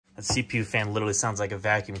That CPU fan literally sounds like a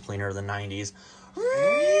vacuum cleaner of the 90s.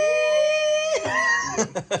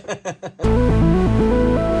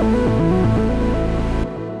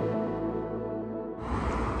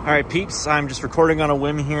 All right, peeps, I'm just recording on a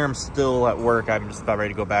whim here. I'm still at work. I'm just about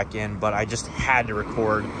ready to go back in, but I just had to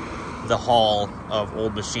record the haul of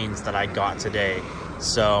old machines that I got today.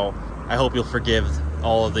 So I hope you'll forgive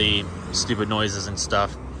all of the stupid noises and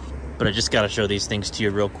stuff, but I just got to show these things to you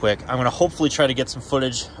real quick. I'm going to hopefully try to get some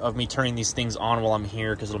footage of me turning these things on while I'm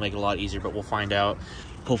here, because it'll make it a lot easier, but we'll find out.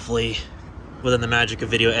 Hopefully within the magic of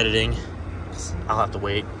video editing. I'll have to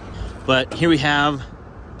wait. But here we have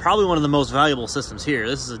probably one of the most valuable systems here.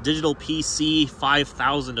 This is a digital PC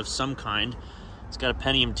 5000 of some kind. It's got a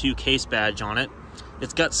Pentium 2 case badge on it.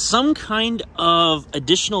 It's got some kind of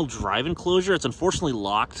additional drive enclosure. It's unfortunately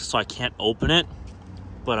locked, so I can't open it,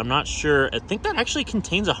 but I'm not sure. I think that actually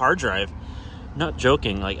contains a hard drive. I'm not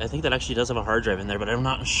joking. Like, I think that actually does have a hard drive in there, but I'm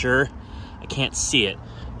not sure. I can't see it.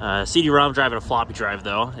 CD-ROM drive and a floppy drive,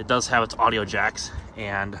 though. It does have its audio jacks,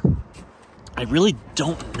 and I really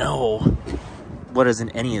don't know what is in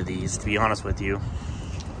any of these, to be honest with you.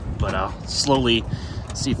 But I'll slowly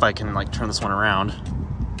see if I can, like, turn this one around.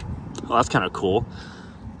 Well, that's kind of cool.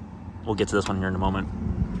 We'll get to this one here in a moment.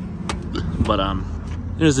 But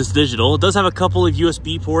there's this digital. It does have a couple of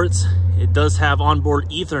USB ports. It does have onboard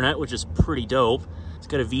Ethernet, which is pretty dope. It's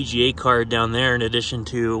got a VGA card down there in addition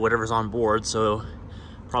to whatever's on board, so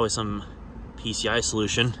probably some PCI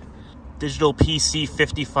solution. Digital PC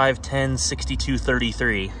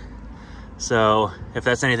 5510-6233. So if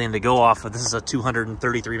that's anything to go off of, this is a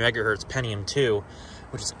 233 megahertz Pentium 2,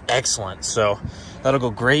 which is excellent. So that'll go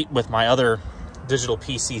great with my other digital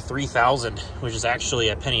PC 3000, which is actually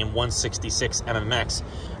a Pentium 166 MMX.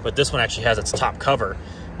 But this one actually has its top cover,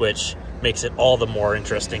 which makes it all the more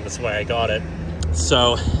interesting. That's why I got it.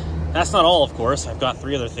 So that's not all, of course. I've got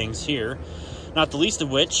 3 other things here, not the least of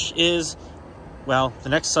which is, well, the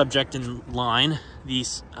next subject in line,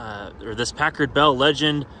 this Packard Bell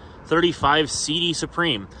Legend 35 CD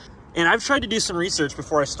Supreme. And I've tried to do some research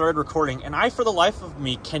before I started recording, and I, for the life of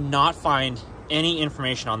me, cannot find any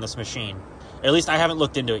information on this machine. At least I haven't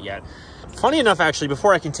looked into it yet. Funny enough, actually,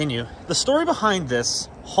 before I continue, the story behind this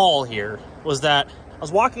haul here was that I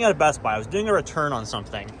was walking out of Best Buy. I was doing a return on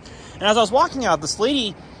something. And as I was walking out, this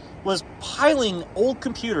lady was piling old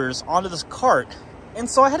computers onto this cart. And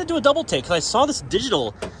so I had to do a double take, because I saw this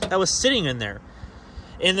digital that was sitting in there.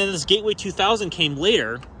 And then this Gateway 2000 came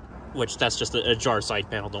later, which that's just a jar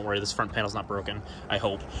side panel. Don't worry, this front panel's not broken, I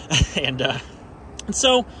hope. and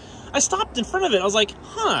so I stopped in front of it. I was like,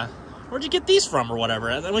 huh, where'd you get these from or whatever?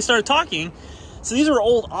 And then we started talking. So these are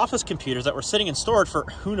old office computers that were sitting in storage for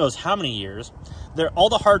who knows how many years. All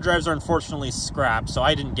the hard drives are unfortunately scrapped, so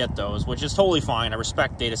I didn't get those, which is totally fine. I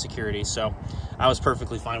respect data security, so I was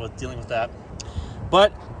perfectly fine with dealing with that.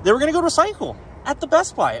 But they were gonna go to recycle at the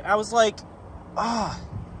Best Buy. I was like,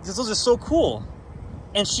 those are so cool.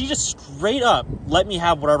 And she just straight up let me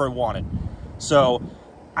have whatever I wanted. So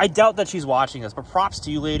I doubt that she's watching this, but props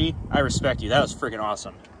to you, lady. I respect you. That was freaking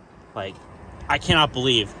awesome. Like, I cannot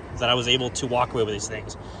believe that I was able to walk away with these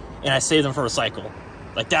things and I saved them for recycle.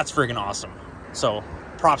 Like, that's freaking awesome. So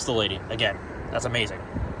props to the lady. Again, that's amazing.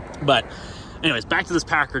 But anyways, back to this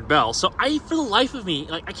Packard Bell. So I, for the life of me,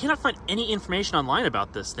 like, I cannot find any information online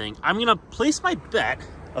about this thing. I'm gonna place my bet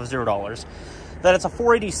of $0 that it's a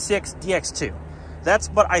 486 DX2. That's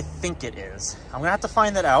what I think it is. I'm gonna have to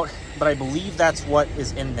find that out, but I believe that's what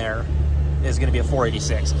is in there, is gonna be a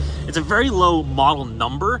 486. It's a very low model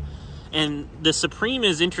number, and the Supreme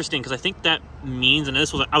is interesting because I think that means, and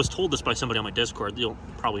I was told this by somebody on my Discord, you'll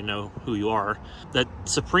probably know who you are, that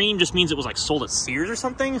Supreme just means it was like sold at Sears or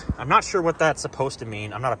something. I'm not sure what that's supposed to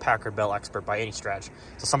mean. I'm not a Packard Bell expert by any stretch,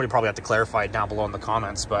 so somebody probably have to clarify it down below in the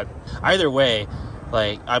comments. But either way,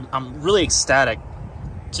 like, I'm really ecstatic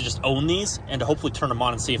to just own these and to hopefully turn them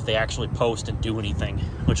on and see if they actually post and do anything,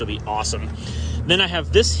 which will be awesome. Then I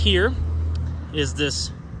have this here, is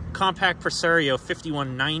this Compaq Presario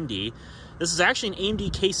 5190. This is actually an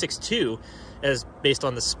AMD K62, as based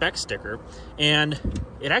on the spec sticker, and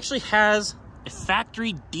it actually has a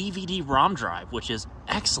factory DVD ROM drive, which is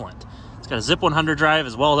excellent. It's got a Zip 100 drive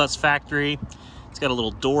as well, that's factory. It's got a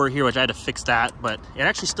little door here, which I had to fix that, but it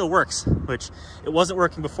actually still works, which it wasn't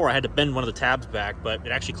working before. I had to bend one of the tabs back, but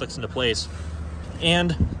it actually clicks into place.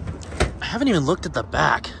 And I haven't even looked at the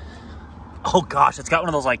back. Oh gosh, it's got one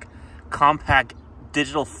of those like compact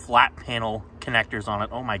digital flat panel connectors on it.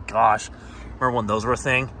 Oh my gosh. Remember when those were a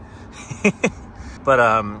thing? But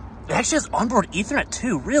it actually has onboard Ethernet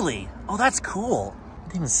too, really? Oh, that's cool. I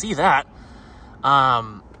didn't even see that.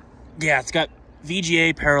 Yeah, it's got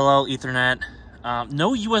VGA parallel Ethernet.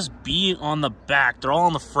 No USB on the back. They're all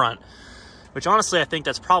on the front, which honestly, I think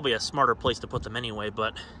that's probably a smarter place to put them anyway,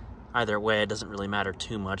 but either way, it doesn't really matter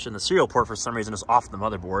too much. And the serial port, for some reason, is off the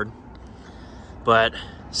motherboard. But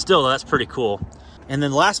still, that's pretty cool. And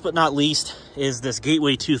then last but not least is this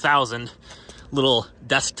Gateway 2000 little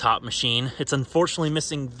desktop machine. It's unfortunately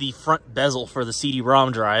missing the front bezel for the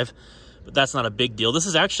CD-ROM drive, but that's not a big deal. This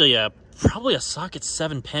is actually probably a Socket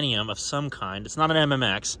 7 Pentium of some kind. It's not an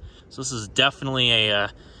MMX, so this is definitely a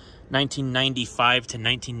 1995 to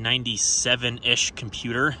 1997-ish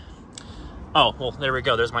computer. Oh, well, there we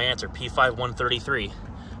go. There's my answer, P5133. I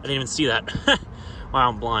didn't even see that. Wow,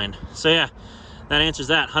 I'm blind. So yeah, that answers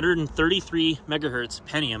that. 133 megahertz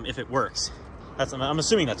Pentium if it works. I'm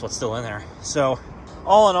assuming that's what's still in there. So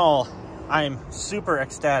all in all, I'm super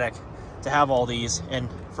ecstatic to have all these and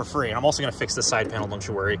for free. And I'm also gonna fix the side panel, don't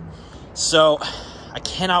you worry. So I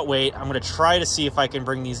cannot wait. I'm gonna try to see if I can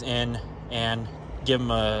bring these in and give them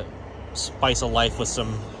a spice of life with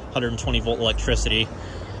some 120 volt electricity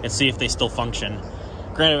and see if they still function.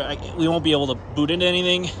 Granted, we won't be able to boot into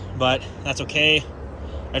anything, but that's okay.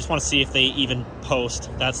 I just want to see if they even post.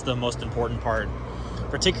 That's the most important part.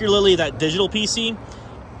 Particularly that digital PC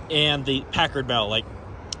and the Packard Bell. Like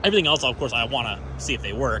everything else, of course, I want to see if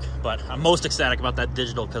they work, but I'm most ecstatic about that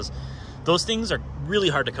digital because those things are really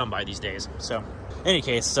hard to come by these days. So in any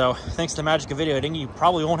case, so thanks to the magic of video editing, you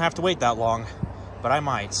probably won't have to wait that long, but I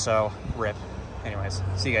might, so rip. Anyways,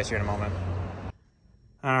 see you guys here in a moment.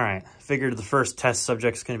 All right, figured the first test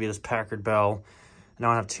subject is going to be this Packard Bell. I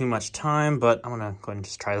don't have too much time, but I'm going to go ahead and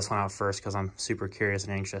just try this one out first because I'm super curious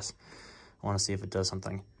and anxious. I want to see if it does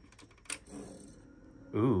something.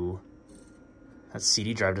 Ooh, that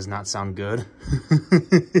CD drive does not sound good.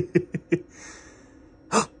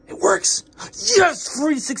 It works! Yes!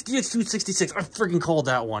 360x266! I freaking called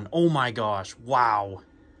that one. Oh my gosh. Wow.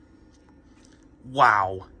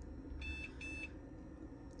 Wow.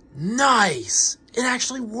 Nice! It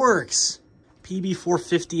actually works.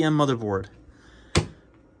 PB450M motherboard.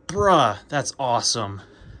 Bruh, that's awesome.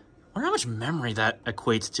 I wonder how much memory that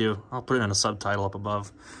equates to. I'll put it in a subtitle up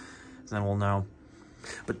above, then we'll know.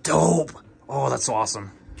 But dope! Oh, that's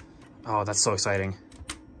awesome. Oh, that's so exciting.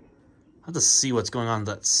 I have to see what's going on with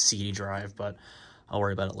that CD drive, but I'll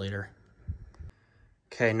worry about it later.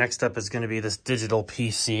 Okay, next up is going to be this digital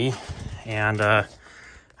PC, and I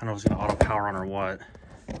don't know if it's going to auto power on or what.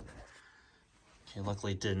 Okay,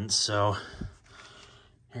 luckily it didn't, so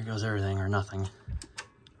here goes everything or nothing.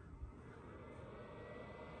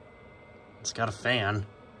 It's got a fan.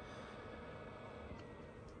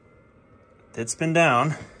 Did spin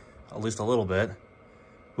down, at least a little bit.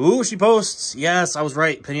 Ooh, she posts. Yes, I was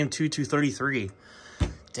right. Pentium 2 233.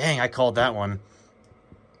 Dang, I called that one.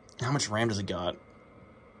 How much RAM does it got?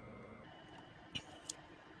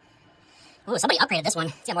 Ooh, somebody upgraded this one.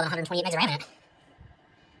 It's got more than 128 megs of RAM in it.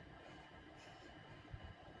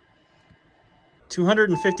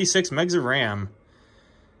 256 megs of RAM.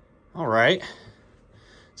 All right.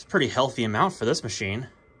 It's a pretty healthy amount for this machine.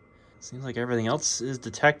 Seems like everything else is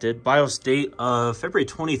detected. BIOS date of February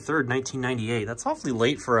 23rd, 1998. That's awfully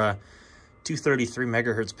late for a 233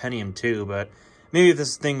 megahertz Pentium 2, but maybe if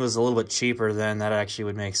this thing was a little bit cheaper, then that actually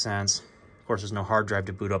would make sense. Of course, there's no hard drive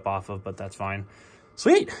to boot up off of, but that's fine.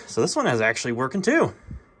 Sweet. So this one is actually working too.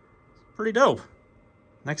 Pretty dope.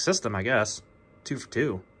 Next system, I guess. 2 for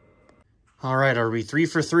 2. All right, are we 3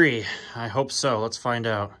 for 3? I hope so. Let's find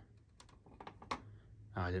out.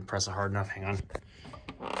 Oh, I didn't press it hard enough. Hang on.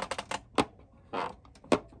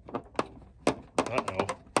 Uh-oh.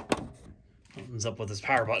 Something's up with this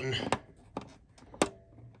power button.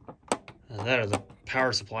 Either that or the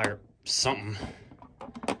power supply or something.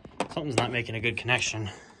 Something's not making a good connection.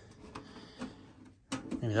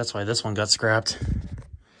 Maybe that's why this one got scrapped.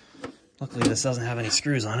 Luckily, this doesn't have any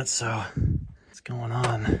screws on it, so what's going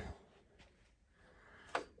on?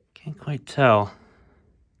 Can't quite tell.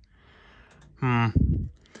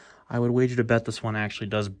 I would wager to bet this one actually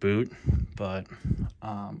does boot, but,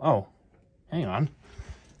 oh, hang on.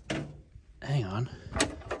 Hang on.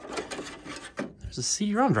 There's a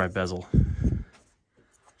CD-ROM drive bezel.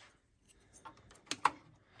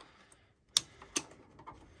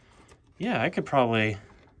 Yeah, I could probably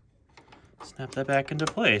snap that back into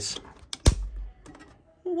place.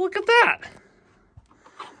 Look at that!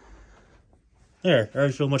 There, I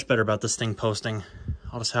feel much better about this thing posting.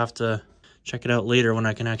 I'll just have to check it out later when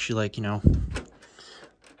I can actually, like, you know,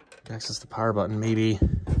 access the power button, maybe.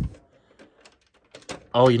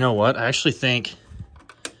 Oh, you know what? I actually think,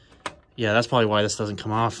 yeah, that's probably why this doesn't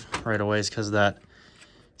come off right away, is because of that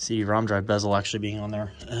CD-ROM drive bezel actually being on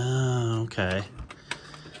there. Oh, okay.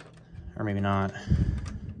 Or maybe not.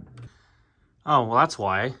 Oh, well, that's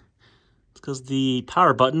why. It's because the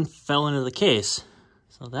power button fell into the case.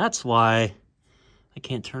 So that's why I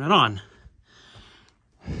can't turn it on.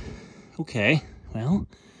 Okay, well,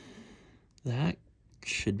 that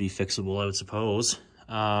should be fixable, I would suppose.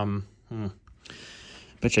 Bet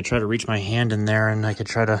you I try to reach my hand in there and I could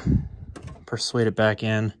try to persuade it back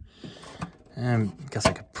in. And I guess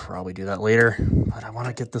I could probably do that later, but I want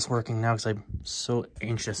to get this working now because I'm so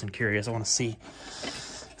anxious and curious. I want to see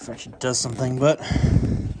if it actually does something, but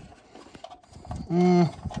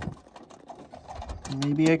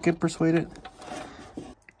maybe I could persuade it.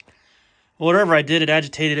 Well, whatever I did, it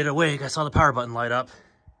agitated it awake. I saw the power button light up.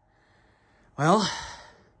 Well,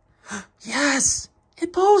 yes,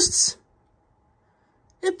 it posts.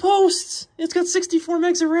 It posts. It's got 64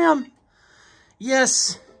 megs of RAM.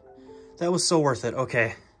 Yes. That was so worth it.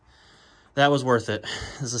 Okay. That was worth it.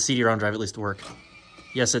 Does the CD-ROM drive at least work?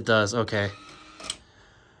 Yes, it does. Okay.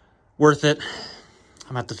 Worth it. I'm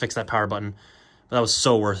gonna have to fix that power button. But that was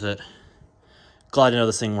so worth it. Glad to know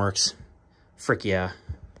this thing works. Frick yeah.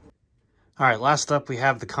 Alright, last up we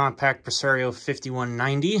have the compact Presario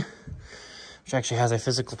 5190, which actually has a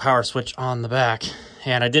physical power switch on the back.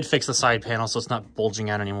 And I did fix the side panel so it's not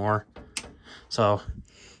bulging out anymore. So,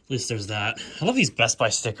 at least there's that. I love these Best Buy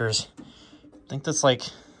stickers. I think that's like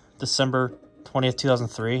December 20th,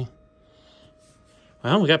 2003.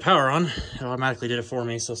 Well, we got power on. It automatically did it for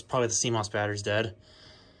me, so it's probably the CMOS battery's dead.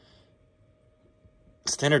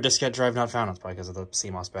 Standard diskette drive not found. It's probably because of the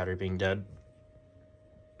CMOS battery being dead.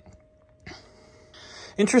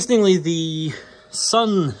 Interestingly, the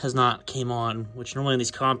sun has not came on, which normally in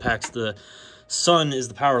these compacts, the sun is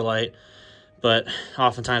the power light. But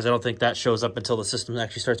oftentimes I don't think that shows up until the system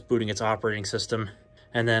actually starts booting its operating system.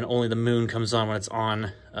 And then only the moon comes on when it's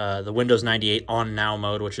on the Windows 98 on now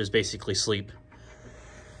mode, which is basically sleep.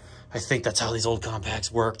 I think that's how these old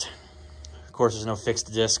compacts worked. Of course, there's no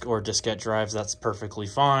fixed disk or diskette drives. That's perfectly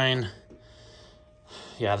fine.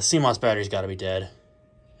 Yeah, the CMOS battery's got to be dead.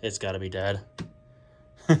 It's got to be dead.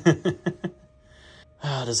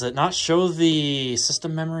 Does it not show the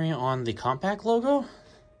system memory on the compact logo?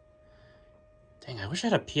 Dang, I wish I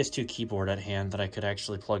had a PS2 keyboard at hand that I could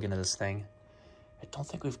actually plug into this thing. I don't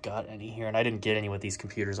think we've got any here, and I didn't get any with these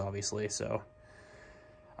computers, obviously, so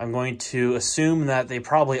I'm going to assume that they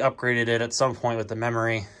probably upgraded it at some point with the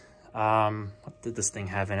memory. What did this thing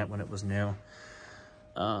have in it when it was new?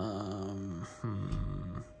 Doesn't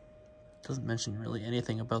mention really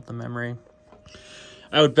anything about the memory.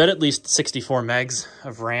 I would bet at least 64 megs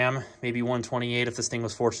of RAM, maybe 128 if this thing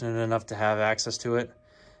was fortunate enough to have access to it.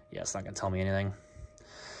 Yeah, it's not going to tell me anything.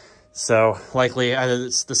 So likely either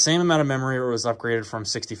it's the same amount of memory or it was upgraded from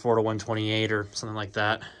 64 to 128 or something like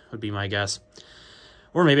that would be my guess.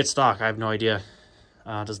 Or maybe it's stock. I have no idea.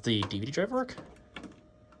 Does the DVD drive work?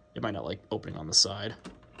 It might not like opening on the side.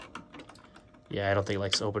 Yeah, I don't think it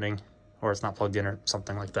likes opening, or it's not plugged in or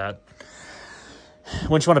something like that.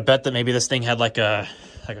 Wouldn't you want to bet that maybe this thing had like a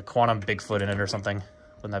quantum Bigfoot in it or something?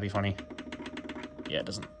 Wouldn't that be funny? Yeah, it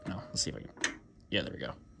doesn't. No, let's see if I can. Yeah, there we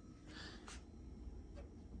go.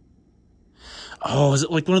 Oh, is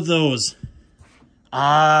it like one of those?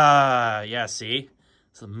 Ah, yeah, see?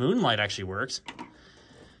 So the Moonlight actually works.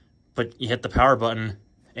 But you hit the power button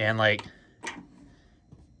and like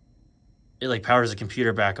it like powers the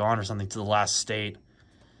computer back on or something to the last state.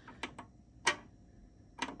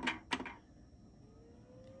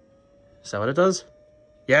 Is that what it does?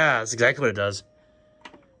 Yeah, that's exactly what it does.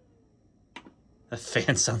 That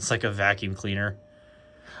fan sounds like a vacuum cleaner.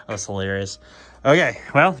 That's hilarious. Okay,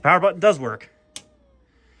 well, the power button does work.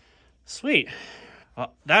 Sweet.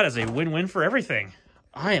 That is a win-win for everything.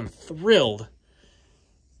 I am thrilled.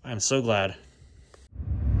 I am so glad.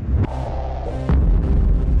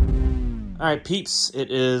 All right, peeps, it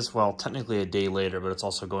is, well, technically a day later, but it's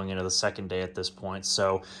also going into the second day at this point.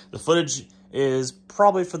 So the footage is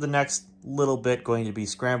probably for the next little bit going to be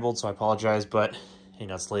scrambled, so I apologize, but, you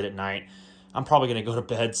know, it's late at night. I'm probably going to go to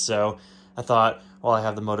bed, so I thought, while I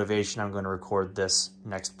have the motivation, I'm going to record this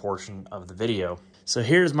next portion of the video. So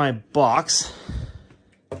here's my box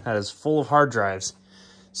that is full of hard drives.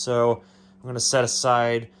 So I'm going to set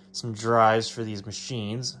aside some drives for these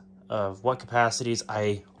machines. Of what capacities,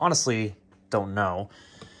 I honestly don't know.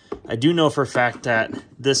 I do know for a fact that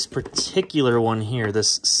this particular one here,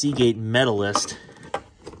 this Seagate Medalist,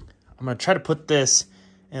 I'm going to try to put this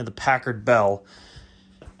into the Packard Bell.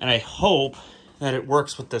 And I hope that it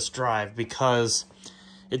works with this drive because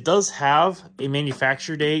it does have a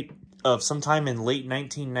manufacture date of sometime in late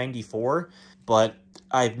 1994, but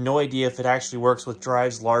I have no idea if it actually works with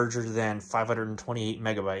drives larger than 528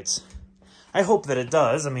 megabytes. I hope that it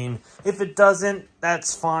does. I mean, if it doesn't,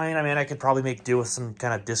 that's fine. I mean, I could probably make do with some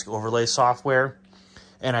kind of disk overlay software,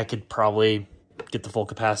 and I could probably get the full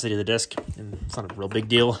capacity of the disk, and it's not a real big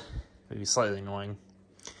deal. Maybe slightly annoying.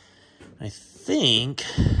 I think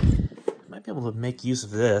I might be able to make use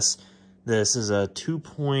of this. This is a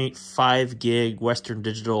 2.5 gig Western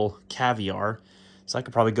Digital Caviar, so I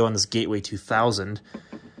could probably go in this Gateway 2000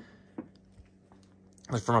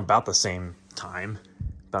 from about the same time,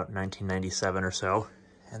 about 1997 or so.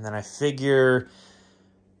 And then I figure,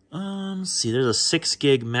 let's see, there's a 6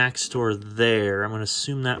 gig Maxtor there. I'm going to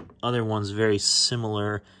assume that other one's very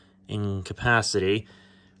similar in capacity.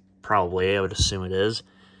 Probably, I would assume it is.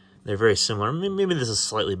 They're very similar. Maybe this is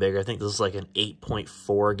slightly bigger. I think this is like an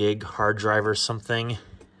 8.4 gig hard drive or something.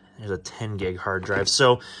 There's a 10 gig hard drive.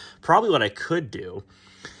 So probably what I could do,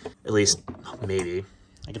 at least maybe,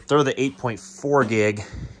 I could throw the 8.4 gig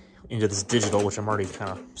into this digital, which I'm already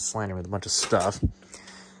kind of slandering with a bunch of stuff.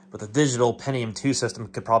 But the digital Pentium 2 system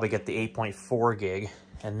could probably get the 8.4 gig.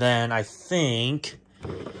 And then I think I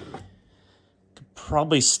could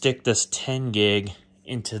probably stick this 10 gig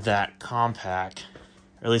into that compact.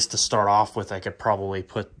 Or at least to start off with, I could probably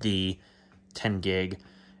put the 10 gig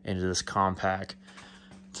into this compact.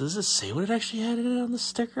 Does it say what it actually had in it on the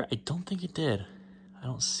sticker? I don't think it did. I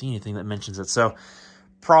don't see anything that mentions it. So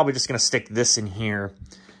probably just going to stick this in here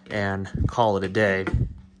and call it a day.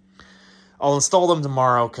 I'll install them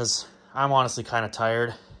tomorrow because I'm honestly kind of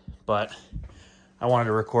tired. But I wanted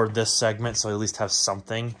to record this segment so I at least have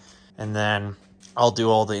something. And then I'll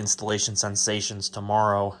do all the installation sensations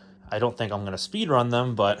tomorrow. I don't think I'm going to speed run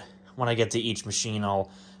them, but when I get to each machine, I'll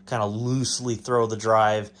kind of loosely throw the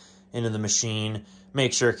drive into the machine,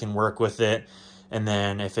 make sure it can work with it, and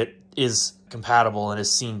then if it is compatible and is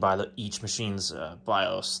seen by each machine's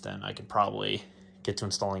BIOS, then I could probably get to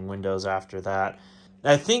installing Windows after that.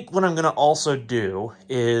 I think what I'm going to also do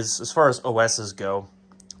is, as far as OSs go,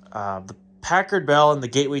 the Packard Bell and the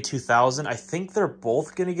Gateway 2000, I think they're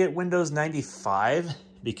both going to get Windows 95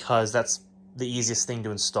 because that's the easiest thing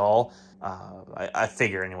to install. I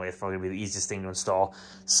figure anyway, it's probably going to be the easiest thing to install.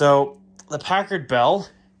 So the Packard Bell,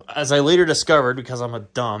 as I later discovered because I'm a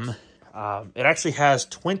dumb, it actually has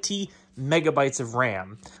 20 megabytes of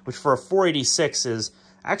RAM, which for a 486 is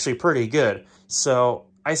actually pretty good. So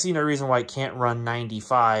I see no reason why it can't run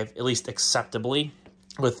 95, at least acceptably,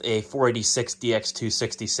 with a 486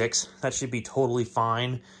 DX266. That should be totally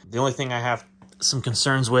fine. The only thing I have some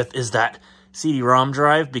concerns with is that CD-ROM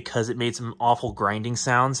drive, because it made some awful grinding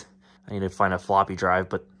sounds. I need to find a floppy drive,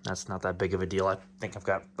 but that's not that big of a deal. I think I've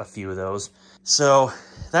got a few of those. So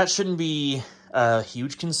that shouldn't be a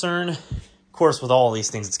huge concern. Of course, with all these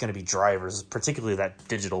things, it's going to be drivers, particularly that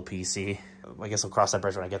digital PC. I guess I'll cross that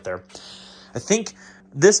bridge when I get there. I think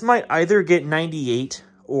this might either get 98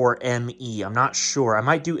 or ME. I'm not sure. I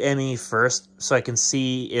might do ME first so I can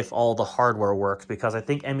see if all the hardware works, because I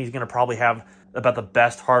think ME is going to probably have about the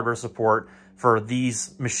best hardware support for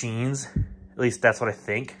these machines. At least that's what I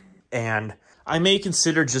think. And I may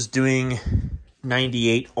consider just doing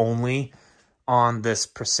 98 only on this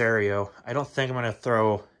Presario. I don't think I'm going to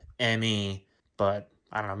throw ME, but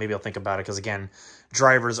I don't know, maybe I'll think about it, because again,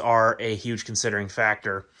 drivers are a huge considering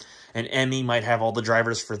factor. And ME might have all the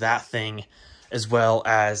drivers for that thing as well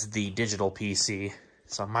as the digital PC.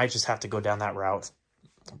 So I might just have to go down that route,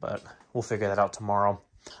 but we'll figure that out tomorrow.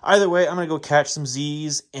 Either way, I'm going to go catch some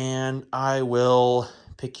Z's, and I will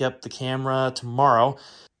pick up the camera tomorrow.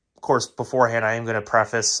 Of course, beforehand, I am going to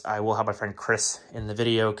preface, I will have my friend Chris in the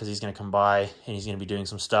video because he's going to come by, and he's going to be doing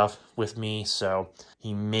some stuff with me, so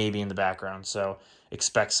he may be in the background. So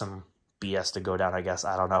expect some BS to go down, I guess.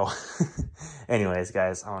 I don't know. Anyways,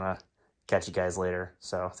 guys, I want to catch you guys later.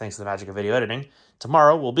 So thanks to the magic of video editing.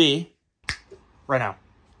 Tomorrow will be right now.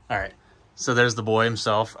 All right. So there's the boy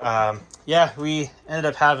himself. Yeah, we ended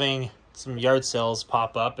up having some yard sales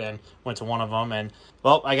pop up and went to one of them. And,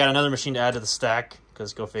 well, I got another machine to add to the stack,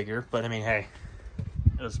 because go figure. But, I mean, hey,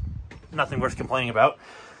 it was nothing worth complaining about.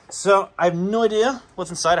 So I have no idea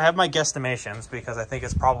what's inside. I have my guesstimations because I think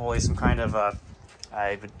it's probably some kind of,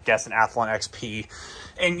 I would guess, an Athlon XP.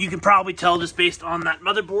 And you can probably tell just based on that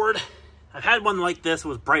motherboard. I've had one like this. It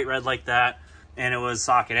was bright red like that, and it was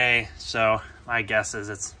socket A. So my guess is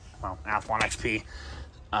it's, well, Athlon XP.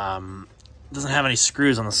 Doesn't have any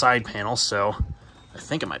screws on the side panel, so I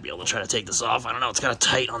think I might be able to try to take this off. I don't know, it's kind of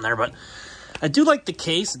tight on there, but I do like the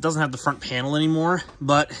case. It doesn't have the front panel anymore,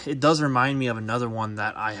 but it does remind me of another one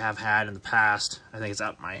that I have had in the past. I think it's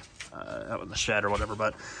out in the shed or whatever,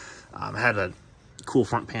 but it had a cool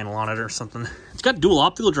front panel on it or something. It's got dual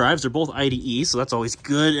optical drives. They're both IDE, so that's always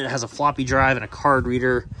good. It has a floppy drive and a card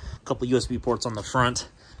reader, a couple USB ports on the front.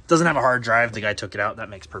 Doesn't have a hard drive. The guy took it out. That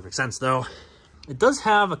makes perfect sense, though. It does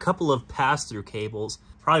have a couple of pass-through cables,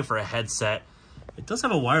 probably for a headset. It does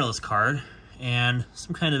have a wireless card and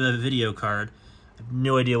some kind of a video card. I have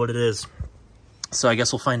no idea what it is. So I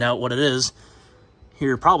guess we'll find out what it is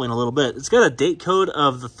here probably in a little bit. It's got a date code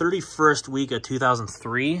of the 31st week of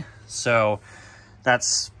 2003. So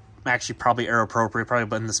that's actually probably error appropriate, probably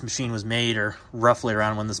when this machine was made, or roughly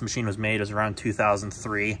around when this machine was made, is around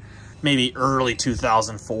 2003, maybe early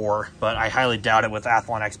 2004, but I highly doubt it with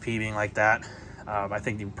Athlon XP being like that. I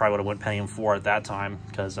think you probably would have went Pentium 4 at that time,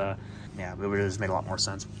 because yeah, it would have just made a lot more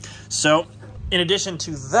sense. So in addition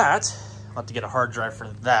to that, I'll have to get a hard drive for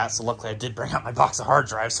that. So luckily I did bring out my box of hard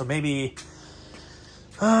drives. So maybe,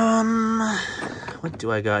 what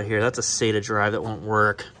do I got here? That's a SATA drive that won't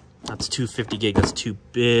work. That's 250 gig. That's too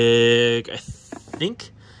big, I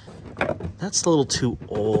think. That's a little too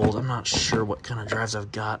old. I'm not sure what kind of drives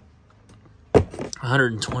I've got.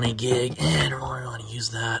 120 gig. I don't really want to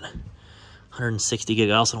use that. 160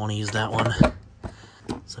 gig. I also don't want to use that one.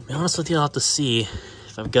 So to be honest with you, I'll have to see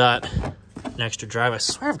if I've got an extra drive. I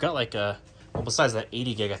swear I've got like a, well, besides that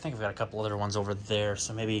 80 gig, I think I've got a couple other ones over there.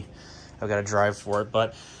 So maybe I've got a drive for it.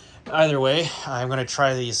 But either way, I'm going to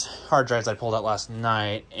try these hard drives I pulled out last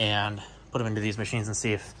night and put them into these machines and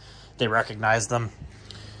see if they recognize them.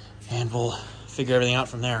 And we'll figure everything out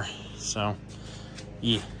from there. So,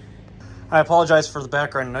 yeah. I apologize for the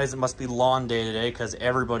background noise. It must be lawn day today because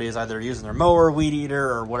everybody is either using their mower, weed eater,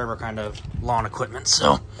 or whatever kind of lawn equipment.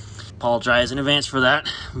 So, apologize in advance for that.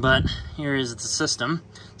 But here is the system.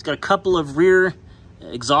 It's got a couple of rear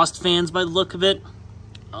exhaust fans by the look of it.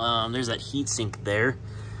 There's that heat sink there.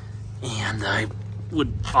 And I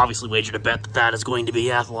would obviously wager to bet that that is going to be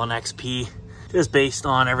Athlon XP, just based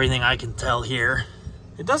on everything I can tell here.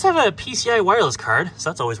 It does have a PCI wireless card, so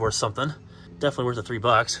that's always worth something. Definitely worth the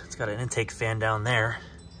 $3. It's got an intake fan down there.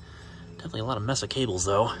 Definitely a lot of mess of cables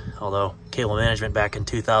though, although cable management back in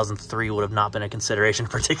 2003 would have not been a consideration,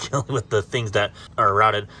 particularly with the things that are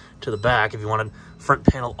routed to the back if you wanted front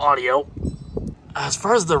panel audio. As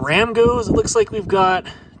far as the RAM goes, it looks like we've got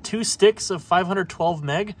 2 sticks of 512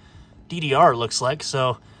 meg. DDR looks like,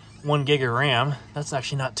 so 1 gig of RAM. That's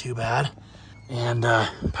actually not too bad. And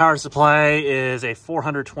power supply is a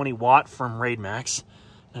 420 watt from RaidMax.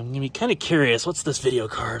 I'm gonna be kind of curious, what's this video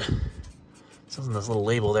card? It says in this little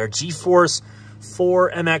label there, GeForce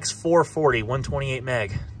 4MX440, 128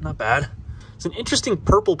 meg. Not bad. It's an interesting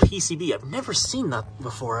purple PCB. I've never seen that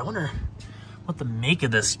before. I wonder what the make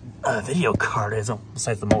of this video card is,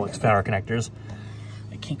 besides the Molex power connectors.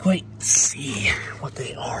 I can't quite see what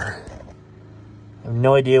they are. I have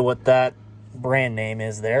no idea what that brand name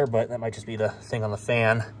is there, but that might just be the thing on the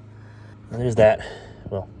fan. And there's that,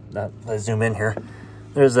 well, let's zoom in here.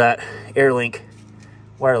 There's that AirLink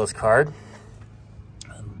wireless card.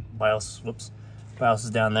 BIOS, whoops, BIOS is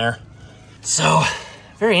down there. So,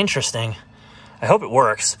 very interesting. I hope it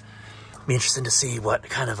works. Be interesting to see what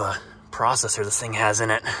kind of a processor this thing has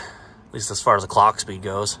in it, at least as far as the clock speed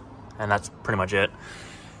goes. And that's pretty much it.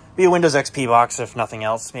 Be a Windows XP box, if nothing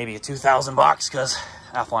else. Maybe a 2000 box, because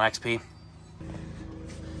Athlon XP.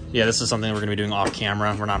 Yeah, this is something we're going to be doing off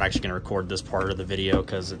camera. We're not actually going to record this part of the video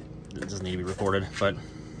because it doesn't need to be recorded, but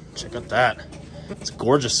check out that. It's a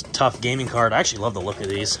gorgeous, tough gaming card. I actually love the look of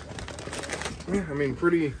these. Yeah, I mean,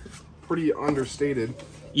 pretty understated.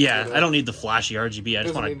 Yeah, I don't need the flashy RGB. I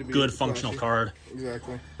just want a good functional card.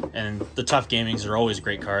 Exactly. And the tough gamings are always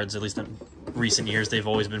great cards. At least in recent years, they've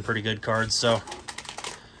always been pretty good cards. So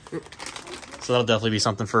that'll definitely be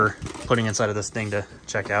something for putting inside of this thing to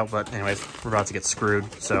check out. But anyways, we're about to get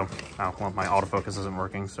screwed. So, well, my autofocus isn't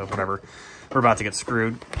working. So whatever. We're about to get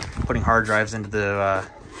screwed. Putting hard drives into the,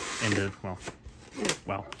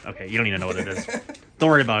 well, okay, you don't even know what it is. Don't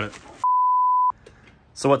worry about it.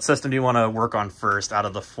 So what system do you want to work on first out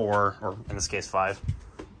of the 4, or in this case 5?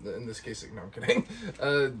 In this case, no, I'm kidding.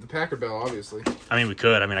 The Packard Bell, obviously. I mean, we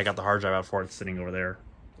could. I mean, I got the hard drive out for it. It's sitting over there.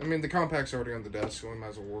 I mean, the compact's already on the desk, so we might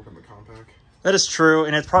as well work on the compact. That is true,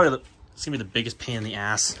 and it's probably it's going to be the biggest pain in the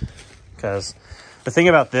ass. Because the thing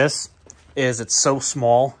about this is it's so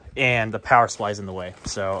small, and the power supply is in the way.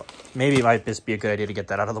 So maybe it might just be a good idea to get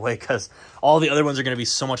that out of the way, because all the other ones are going to be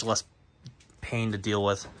so much less pain to deal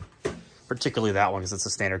with. Particularly that one, because it's a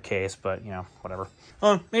standard case, but, you know, whatever.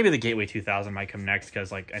 Well, maybe the Gateway 2000 might come next, because,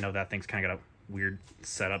 like, I know that thing's kind of got a weird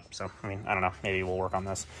setup. So, I mean, I don't know. Maybe we'll work on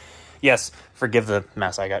this. Yes, forgive the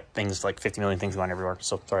mess. I got things, like 50 million things going everywhere,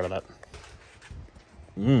 so sorry about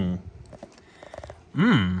that.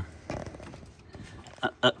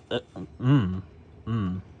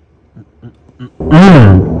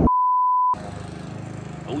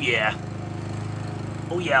 Oh, yeah.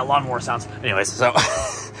 Oh, yeah, lawnmower sounds. Anyways, so...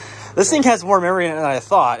 This thing has more memory than I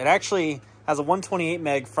thought. It actually has a 128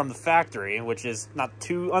 meg from the factory, which is not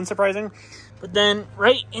too unsurprising. But then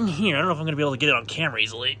right in here, I don't know if I'm going to be able to get it on camera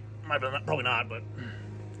easily. Probably not, but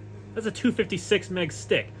that's a 256 meg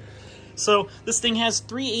stick. So this thing has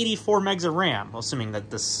 384 megs of RAM, assuming that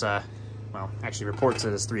this, well, actually reports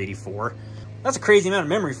it as 384. That's a crazy amount of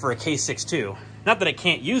memory for a K6 II. Not that I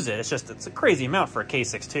can't use it, it's just it's a crazy amount for a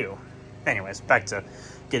K6 II. Anyways, back to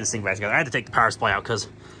getting this thing back together. I had to take the power supply out because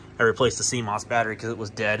I replaced the CMOS battery because it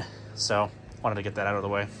was dead. So wanted to get that out of the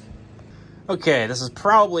way. Okay, this is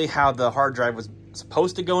probably how the hard drive was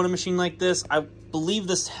supposed to go in a machine like this. I believe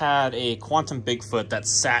this had a Quantum Bigfoot that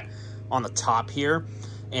sat on the top here.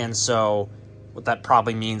 And so what that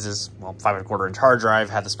probably means is, well, 5¼ inch hard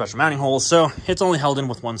drive had the special mounting holes, so it's only held in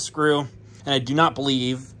with one screw. And I do not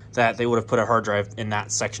believe that they would have put a hard drive in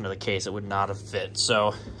that section of the case. It would not have fit.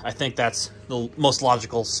 So I think that's the most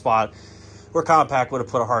logical spot where Compaq would have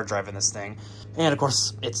put a hard drive in this thing. And of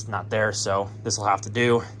course, it's not there, so this will have to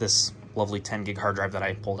do. This lovely 10 gig hard drive that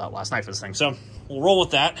I pulled out last night for this thing. So we'll roll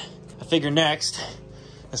with that. I figure next,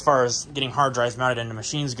 as far as getting hard drives mounted into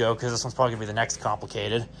machines go, because this one's probably gonna be the next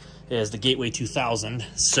complicated, is the Gateway 2000.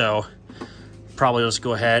 So probably let's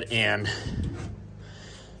go ahead and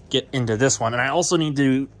get into this one. And I also need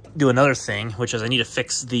to do another thing, which is I need to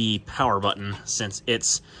fix the power button since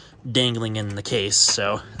it's dangling in the case.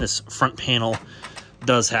 So this front panel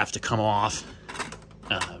does have to come off.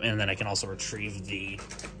 And then I can also retrieve the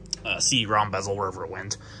CD-ROM bezel wherever it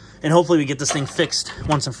went. And hopefully we get this thing fixed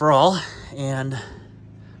once and for all. And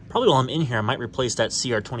probably while I'm in here, I might replace that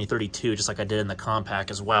CR2032 just like I did in the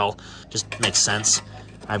Compaq as well. Just makes sense.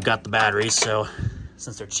 I've got the batteries, so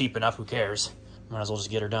since they're cheap enough, who cares? Might as well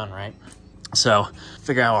just get her done, right? So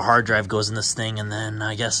figure out how a hard drive goes in this thing, and then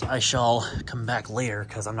I guess I shall come back later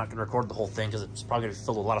because I'm not going to record the whole thing because it's probably going to be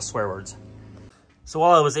filled with a lot of swear words. So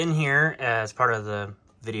while I was in here, as part of the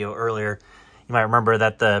video earlier, you might remember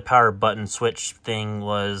that the power button switch thing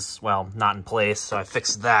was, well, not in place, so I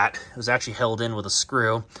fixed that. It was actually held in with a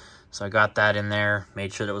screw, so I got that in there,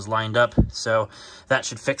 made sure that it was lined up, so that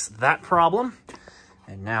should fix that problem.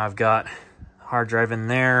 And now I've got a hard drive in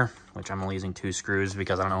there, which I'm only using 2 screws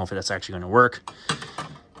because I don't know if that's actually going to work.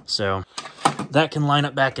 So that can line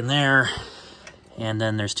up back in there, and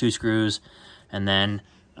then there's 2 screws, and then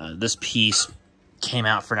this piece came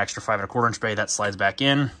out for an extra 5¼ inch bay that slides back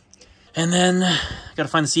in. And then I got to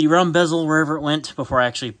find the CD-ROM bezel wherever it went before I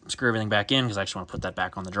actually screw everything back in, because I actually want to put that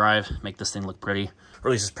back on the drive, make this thing look pretty, or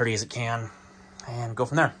at least as pretty as it can, and go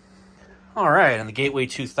from there. All right, and the Gateway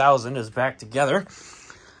 2000 is back together.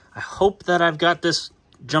 I hope that I've got this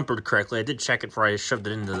jumpered correctly. I did check it before I shoved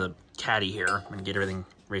it into the caddy here and get everything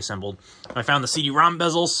reassembled. I found the CD-ROM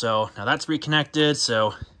bezel, so now that's reconnected.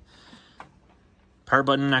 So power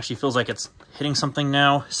button actually feels like it's hitting something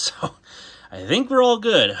now. So I think we're all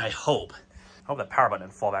good. I hope that power button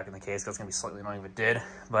didn't fall back in the case, because it's gonna be slightly annoying if it did.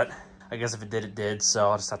 But I guess if it did, it did.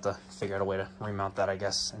 So I'll just have to figure out a way to remount that, I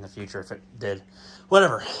guess, in the future if it did.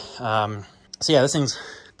 Whatever. So yeah, this thing's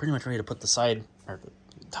pretty much ready to put the side, or the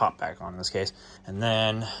top back on in this case. And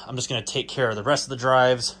then I'm just gonna take care of the rest of the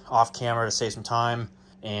drives off camera to save some time.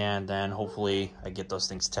 And then hopefully I get those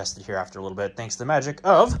things tested here after a little bit, thanks to the magic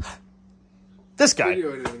of this guy.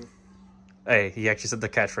 Video editing. Hey, he actually said the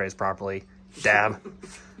catchphrase properly. Dab.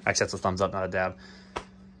 Actually, that's a thumbs up, not a dab.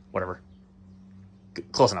 Whatever.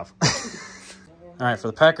 Close enough. All right, for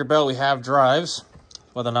the Packard Bell, we have drives.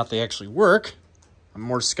 Whether or not they actually work, I'm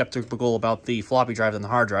more skeptical about the floppy drive than the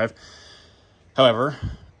hard drive. However,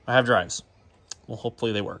 I have drives. Well,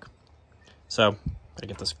 hopefully they work. So, gotta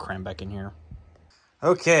get this crammed back in here.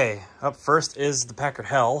 Okay, up first is the Packard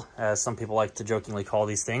Hell, as some people like to jokingly call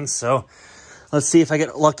these things. So, let's see if I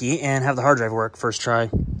get lucky and have the hard drive work first try.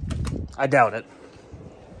 I doubt it.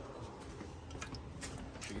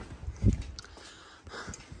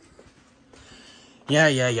 Yeah,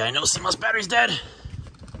 I know CMOS battery's dead.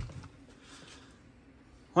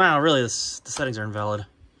 Wow, really, the settings are invalid.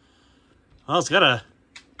 Well, it's got a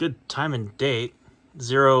good time and date.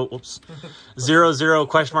 00 !01.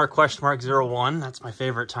 That's my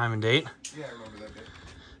favorite time and date. Yeah, I remember that date.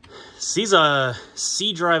 Sees a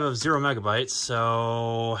C drive of 0 megabytes,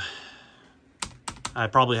 so I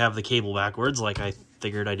probably have the cable backwards like I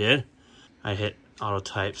figured I did. I hit auto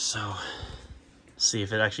type, so see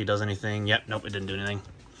if it actually does anything. Yep, nope, it didn't do anything.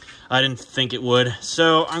 I didn't think it would,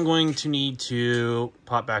 so I'm going to need to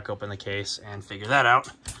pop back open the case and figure that out.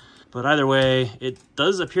 But either way, it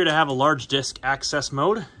does appear to have a large disk access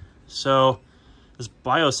mode, so this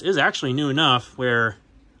BIOS is actually new enough where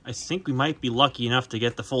I think we might be lucky enough to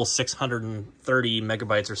get the full 630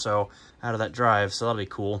 megabytes or so out of that drive, so that'll be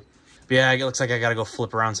cool. But yeah, it looks like I gotta go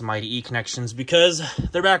flip around some IDE connections because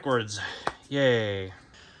they're backwards. Yay.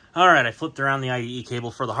 All right, I flipped around the IDE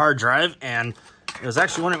cable for the hard drive, and it was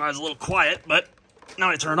actually wondering why I was a little quiet, but now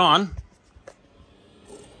I turn it on.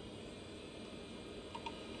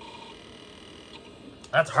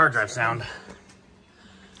 That's a hard drive sound.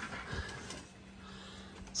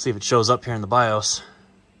 See if it shows up here in the BIOS.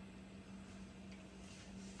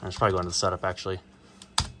 I should probably go into the setup, actually.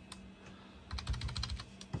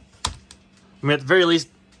 I mean, at the very least,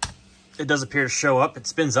 it does appear to show up. It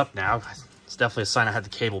spins up now. It's definitely a sign I had the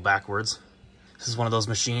cable backwards. This is one of those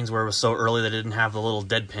machines where it was so early that it didn't have the little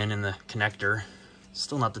dead pin in the connector.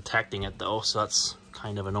 Still not detecting it, though, so that's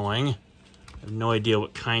kind of annoying. I have no idea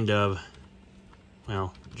what kind of,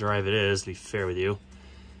 well, drive it is, to be fair with you.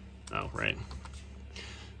 Oh, right.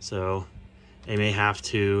 So I may have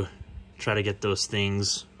to try to get those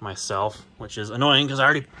things myself, which is annoying because I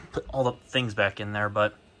already put all the things back in there,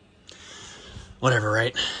 but whatever,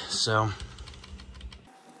 right? So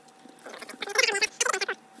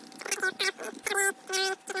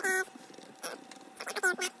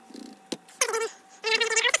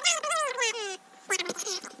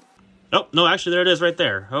oh, no, actually there it is right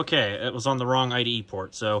there. Okay, it was on the wrong IDE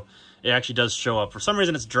port, so it actually does show up. For some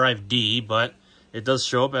reason it's drive D, but it does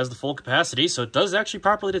show up as the full capacity, so it does actually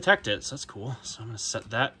properly detect it, so that's cool. So I'm going to set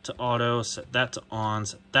that to auto, set that to on,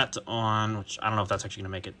 set that to on, which I don't know if that's actually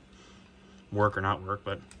going to make it work or not work,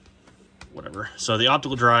 but whatever. So the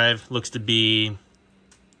optical drive looks to be,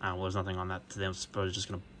 I don't know, there's nothing on that today. I'm suppose it's just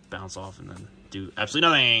going to bounce off and then do absolutely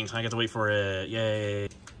nothing, so I get to wait for it. Yay.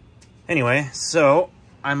 Anyway, so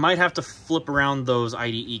I might have to flip around those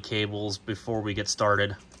IDE cables before we get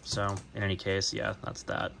started. So in any case, yeah, that's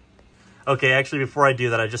that. Okay, actually, before I do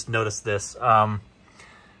that, I just noticed this.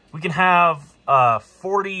 We can have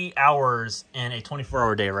 40 hours in a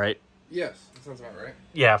 24-hour day, right? Yes, that sounds about right.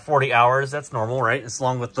 Yeah, 40 hours. That's normal, right? It's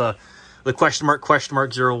along with the question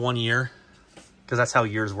mark 0 1 year, because that's how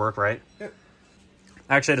years work, right? Yep.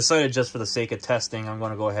 Actually, I decided just for the sake of testing, I'm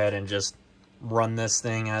going to go ahead and just run this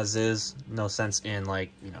thing as is. No sense in,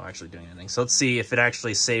 like, you know, actually doing anything. So let's see if it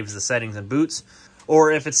actually saves the settings and boots,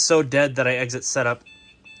 or if it's so dead that I exit setup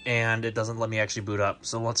and it doesn't let me actually boot up.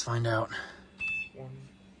 So let's find out. 1,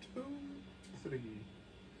 2, 3.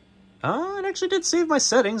 It actually did save my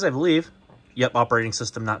settings, I believe. Yep, operating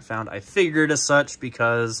system not found. I figured as such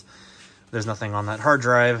because there's nothing on that hard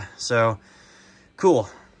drive. So, cool.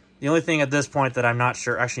 The only thing at this point that I'm not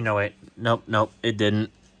sure... Actually, no, wait. Nope, it didn't.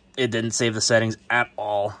 It didn't save the settings at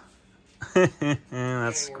all.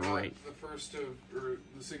 That's great. The 1st of, or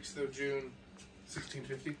the 6th of June,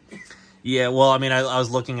 1650. Yeah, well, I mean, I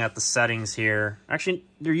was looking at the settings here. Actually,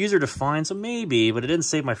 they're user-defined, so maybe, but it didn't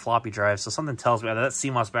save my floppy drive, so something tells me that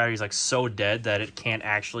CMOS battery is, like, so dead that it can't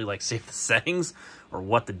actually, like, save the settings, or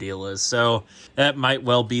what the deal is. So that might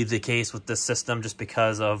well be the case with this system, just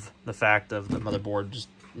because of the fact of the motherboard just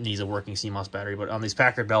needs a working CMOS battery. But on these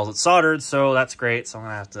Packard Bells, it's soldered, so that's great, so I'm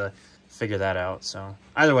going to have to figure that out. So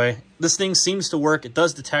either way, this thing seems to work. It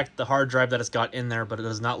does detect the hard drive that it's got in there, but it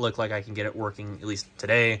does not look like I can get it working, at least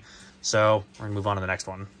today. So we're gonna move on to the next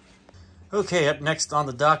one. Okay, up next on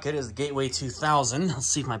the docket is the Gateway 2000. Let's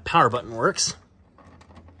see if my power button works.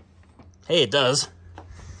 Hey, it does.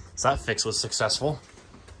 So that fix was successful.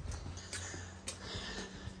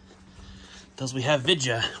 Does we have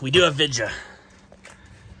Vidya? We do have Vidya.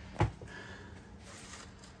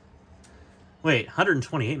 Wait,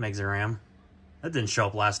 128 megs of RAM. That didn't show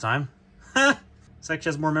up last time. This actually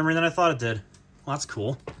has more memory than I thought it did. Well, that's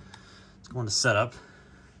cool. Let's go into setup.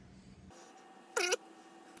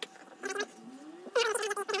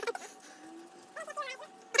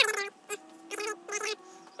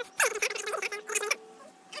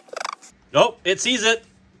 Oh, it sees it.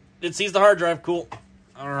 It sees the hard drive. Cool.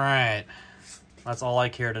 All right. That's all I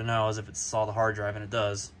care to know is if it saw the hard drive, and it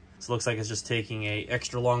does. So it looks like it's just taking a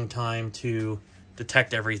extra long time to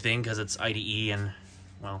detect everything because it's IDE, and,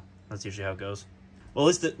 well, that's usually how it goes. Well, at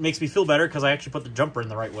least it makes me feel better because I actually put the jumper in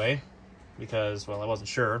the right way because, well, I wasn't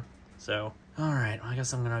sure. So, all right. Well, I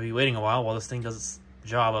guess I'm going to be waiting a while this thing does its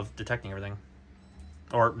job of detecting everything.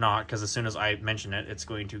 Or not, because as soon as I mention it, it's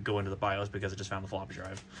going to go into the BIOS because it just found the floppy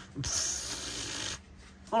drive.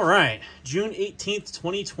 All right, June 18th,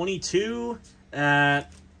 2022.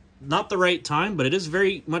 Not the right time, but it is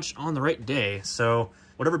very much on the right day. So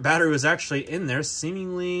whatever battery was actually in there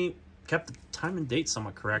seemingly kept the time and date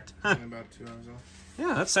somewhat correct. Huh. About 2 hours off.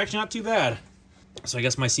 Yeah, that's actually not too bad. So I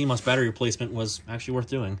guess my CMOS battery replacement was actually worth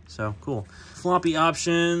doing. So cool. Floppy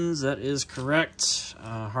options, that is correct.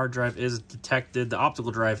 Hard drive is detected. The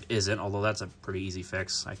optical drive isn't, although that's a pretty easy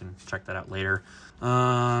fix. I can check that out later.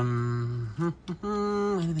 Anything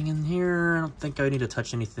in here? I don't think I need to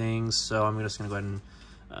touch anything, so I'm just gonna go ahead and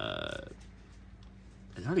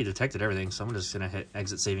it already detected everything, so I'm just gonna hit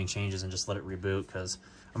exit saving changes and just let it reboot, because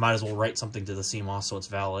I might as well write something to the CMOS so it's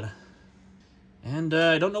valid. And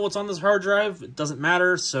I don't know what's on this hard drive. It doesn't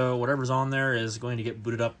matter, so whatever's on there is going to get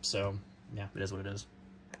booted up, so yeah, it is what it is.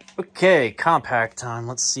 Okay, compact time.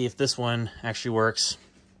 Let's see if this one actually works.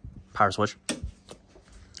 Power switch.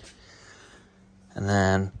 And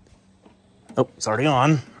then, oh, it's already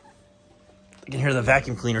on. You can hear the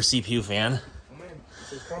vacuum cleaner CPU fan. Oh man, it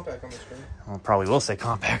says compact on the screen. Well, it probably will say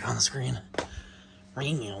compact on the screen.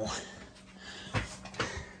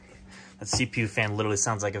 That CPU fan literally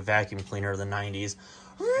sounds like a vacuum cleaner of the 90s.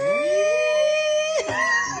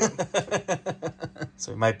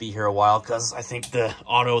 So it might be here a while, because I think the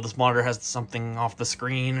auto of this monitor has something off the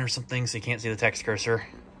screen or something, so you can't see the text cursor. Time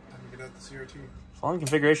to get out the CRT. Following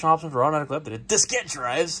configuration options for automatically updated diskette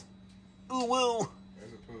drives. Ooh woo!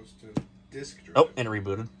 As opposed to disk drive. Oh, and it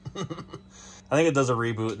rebooted. I think it does a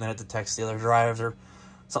reboot and then it detects the other drives or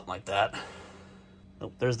something like that.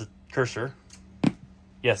 Oh, there's the cursor.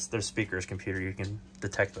 Yes, there's speakers, computer. You can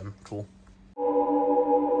detect them. Cool.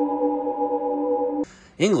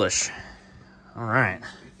 English. All right.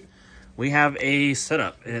 We have a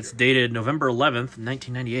setup, and it's dated November 11th,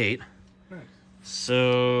 1998. Nice.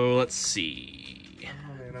 So, let's see. Oh,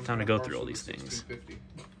 man, Time to go through all these things.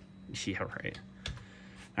 Yeah, right.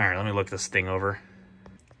 All right, let me look this thing over.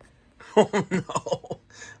 Oh, no.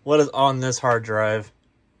 What is on this hard drive?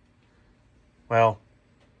 Well,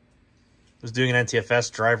 it was doing an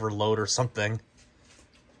NTFS driver load or something.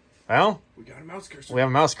 Well, we got a mouse cursor. We have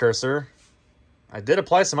a mouse cursor. I did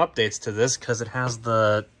apply some updates to this because it has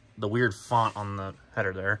the weird font on the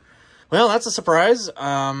header there. Well, that's a surprise.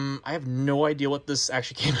 I have no idea what this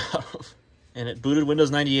actually came out of. And it booted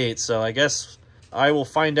Windows 98, so I guess I will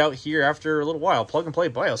find out here after a little while. Plug and play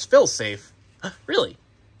BIOS. Failsafe. Really?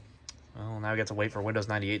 Well, now we get to wait for Windows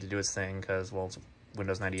 98 to do its thing because, well, it's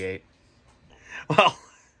Windows 98. Well,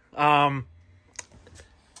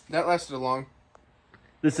 that lasted a long.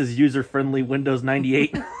 This is user-friendly Windows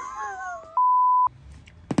 98.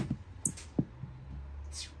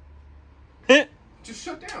 Just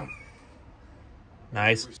shut down.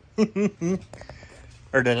 Nice.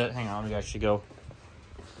 Or did it? Hang on, we actually go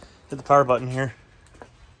hit the power button here.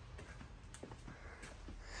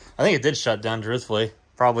 I think it did shut down, truthfully.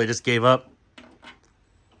 Probably just gave up.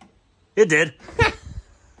 It did.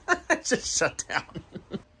 It just shut down.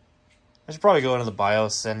 I should probably go into the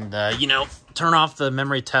BIOS and, you know, turn off the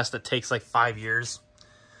memory test that takes like 5 years.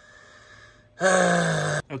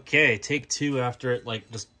 Okay, take two after it, like,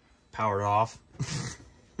 just powered off.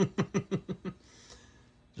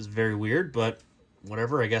 Just very weird, but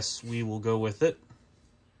whatever. I guess we will go with it.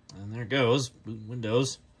 And there it goes. Boot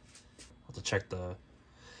Windows. I'll have to check the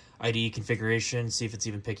IDE configuration, see if it's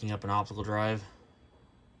even picking up an optical drive.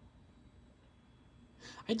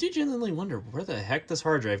 I do genuinely wonder where the heck this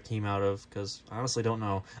hard drive came out of, because I honestly don't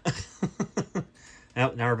know.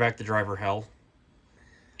 Now we're back to driver hell.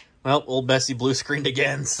 Well, old Bessie blue screened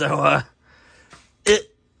again, so,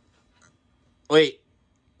 Wait.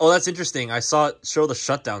 Oh, that's interesting. I saw it show the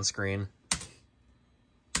shutdown screen.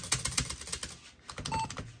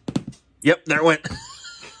 Yep, there it went.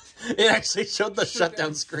 It actually showed the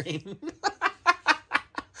shutdown screen.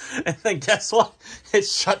 And then guess what? It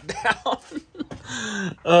shut down.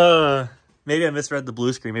 Maybe I misread the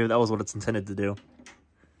blue screen. Maybe that was what it's intended to do.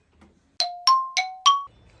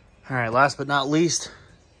 All right, last but not least,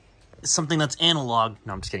 something that's analog.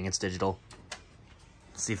 No, I'm just kidding. It's digital.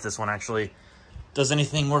 Let's see if this one actually does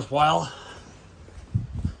anything worthwhile.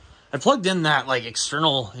 I plugged in that like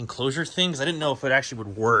external enclosure thing because I didn't know if it actually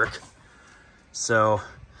would work. So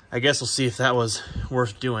I guess we'll see if that was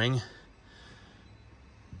worth doing.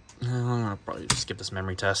 I'm gonna probably just skip this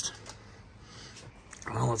memory test.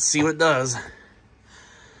 Well, let's see what it does. All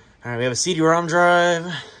right, we have a CD-ROM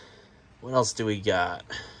drive. What else do we got?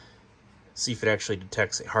 See if it actually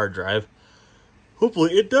detects a hard drive.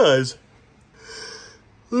 Hopefully it does.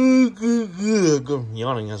 I'm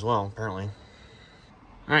yawning as well, apparently.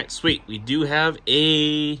 All right, sweet. We do have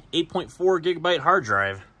a 8.4 gigabyte hard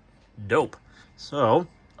drive. Dope. So,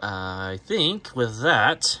 I think with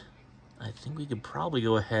that, I think we could probably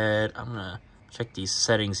go ahead. I'm gonna check these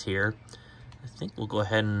settings here. I think we'll go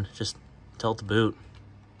ahead and just tell it to boot.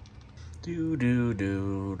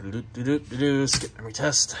 Skip memory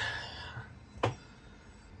test.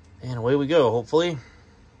 And away we go, hopefully.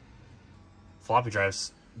 Floppy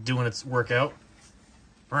drive's doing its workout.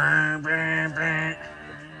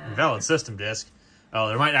 Valid system disk. Oh,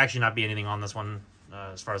 there might actually not be anything on this one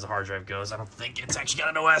as far as the hard drive goes. I don't think it's actually got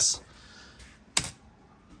an OS.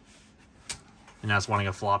 And now it's wanting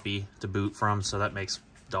a floppy to boot from, so that makes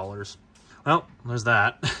dollars. Well, there's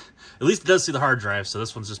that. At least it does see the hard drive, so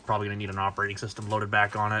this one's just probably going to need an operating system loaded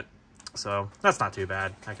back on it. So that's not too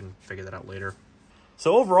bad. I can figure that out later.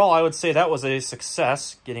 So overall, I would say that was a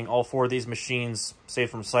success, getting all 4 of these machines saved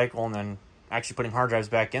from Cycle and then actually putting hard drives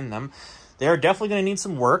back in them. They are definitely going to need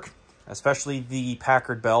some work, especially the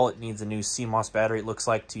Packard Bell. It needs a new CMOS battery, it looks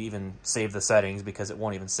like, to even save the settings, because it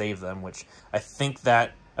won't even save them, which I think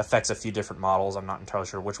that affects a few different models. I'm not entirely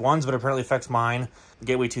sure which ones, but it apparently affects mine. The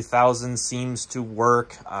Gateway 2000 seems to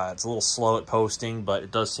work. It's a little slow at posting, but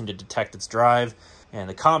it does seem to detect its drive. And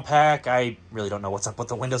the Compaq, I really don't know what's up with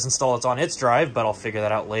the Windows install that's on its drive, but I'll figure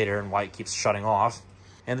that out later and why it keeps shutting off.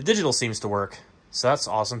 And the digital seems to work, so that's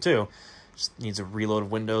awesome too. Just needs a reload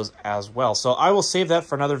of Windows as well. So I will save that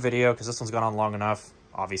for another video, because this one's gone on long enough,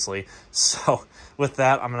 obviously. So with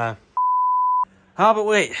that, I'm gonna... Oh, but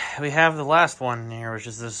wait, we have the last one here, which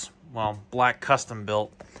is this, well, black custom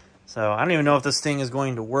built. So I don't even know if this thing is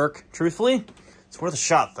going to work, truthfully. It's worth a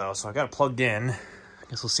shot, though, so I got it plugged in. I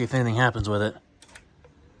guess we'll see if anything happens with it.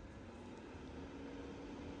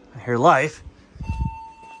 I hear life.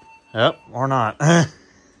 Yep, or not.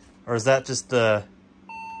 Or is that just the...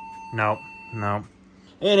 Nope, no.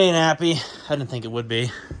 It ain't happy. I didn't think it would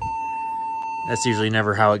be. That's usually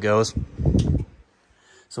never how it goes.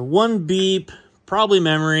 So 1 beep, probably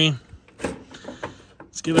memory.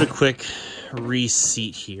 Let's give it a quick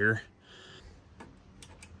reseat here.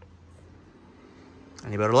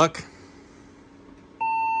 Any better luck?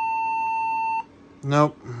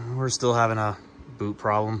 Nope, we're still having a boot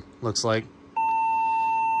problem, looks like.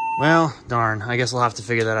 Well, darn, I guess we'll have to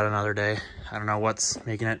figure that out another day. I don't know what's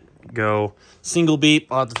making it go single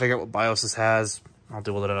beep. I'll have to figure out what BIOS this has. I'll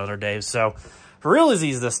deal with it another day. So for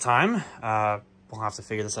realsies this time, we'll have to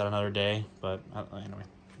figure this out another day, but anyway,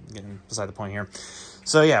 getting beside the point here.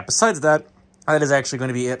 So yeah, besides that, that is actually going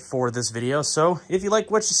to be it for this video. So if you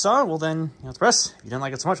like what you saw, well then, it's the rest. If you didn't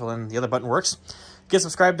like it so much, well then the other button works. Get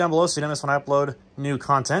subscribed down below so you don't miss when I upload new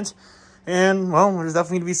content. And well, there's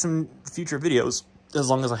definitely going to be some future videos, as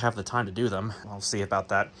long as I have the time to do them. I'll see about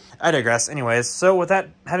that. I digress. Anyways, so with that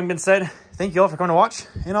having been said, thank you all for coming to watch,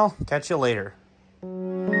 and I'll catch you later.